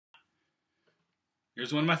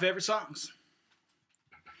Here's one of my favorite songs.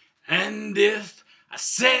 And if I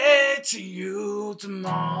say to you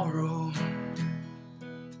tomorrow,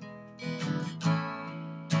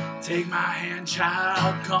 take my hand,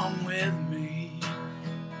 child, come with me.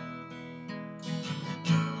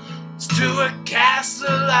 It's to a castle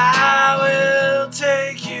I will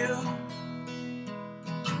take you.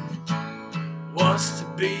 What's to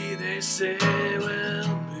be, they say, will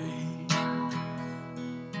be.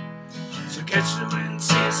 So catch the wind,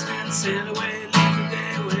 see it spin, sail away, leave the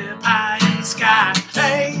day way up high in the sky.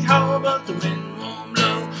 Hey ho, but the wind won't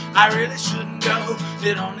blow. I really shouldn't go.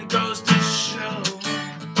 It only goes to show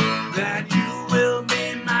that you will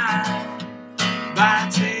be mine by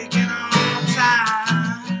taking all time.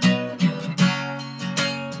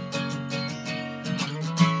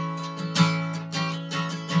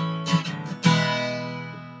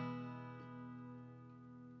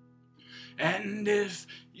 And if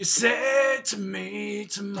you say to me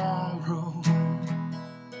tomorrow,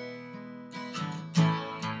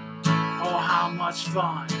 oh, how much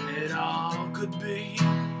fun it all could be.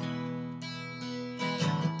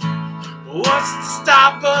 What's to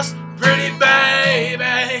stop us, pretty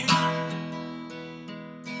baby?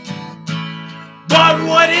 But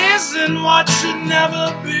what isn't, what should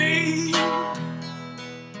never be.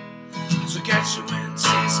 So catch the wind,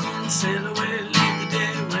 see spin, sail away, leave the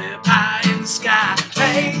day way up high in the sky.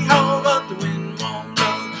 Hey ho, but the wind won't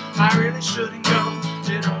blow. I really shouldn't go.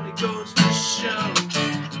 It only goes to show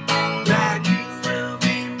that you will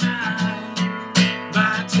be mine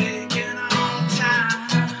by taking all time.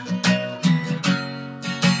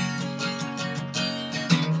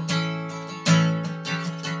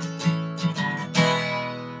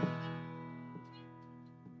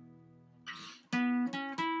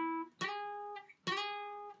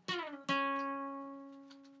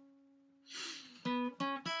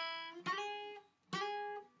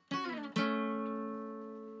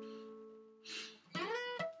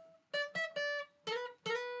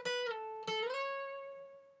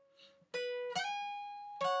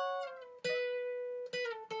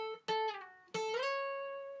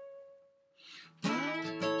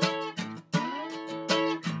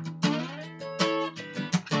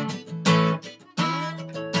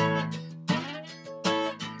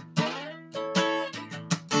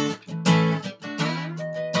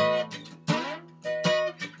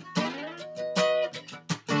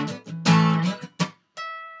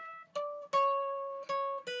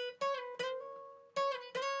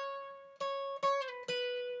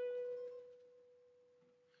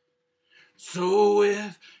 So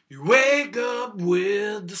if you wake up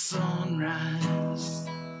with the sunrise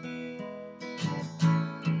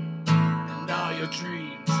and all your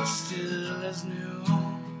dreams are still as new,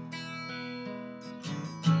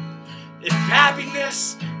 if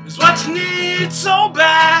happiness is what you need so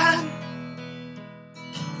bad,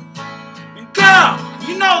 and girl,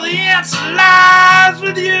 you know the answer lies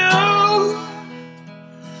with you.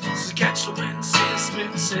 So catch the wind, see it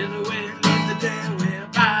spin, sail away, leave the day way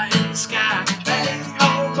up high in the sky. Hey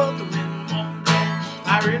ho, but the wind won't blow.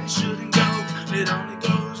 I really shouldn't go. It only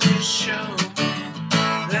goes to show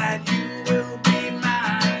that you will be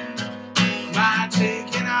mine by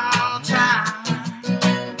taking all time.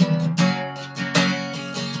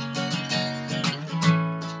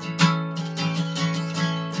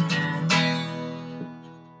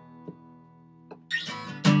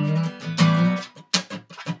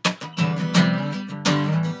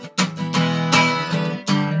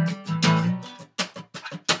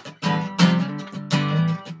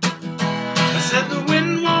 Said the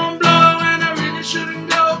wind won't blow and I really shouldn't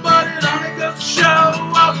go, but it only goes to show.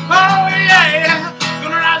 Oh, oh yeah,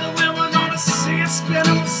 gonna ride the wind, we're gonna see it spin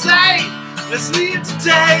and we'll say, let's leave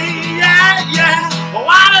today, yeah, yeah. Oh,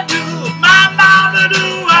 what I do, my mouth to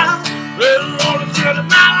do, we're rolling through the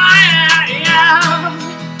mountain, yeah.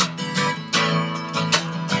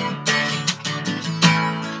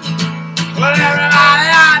 Whatever.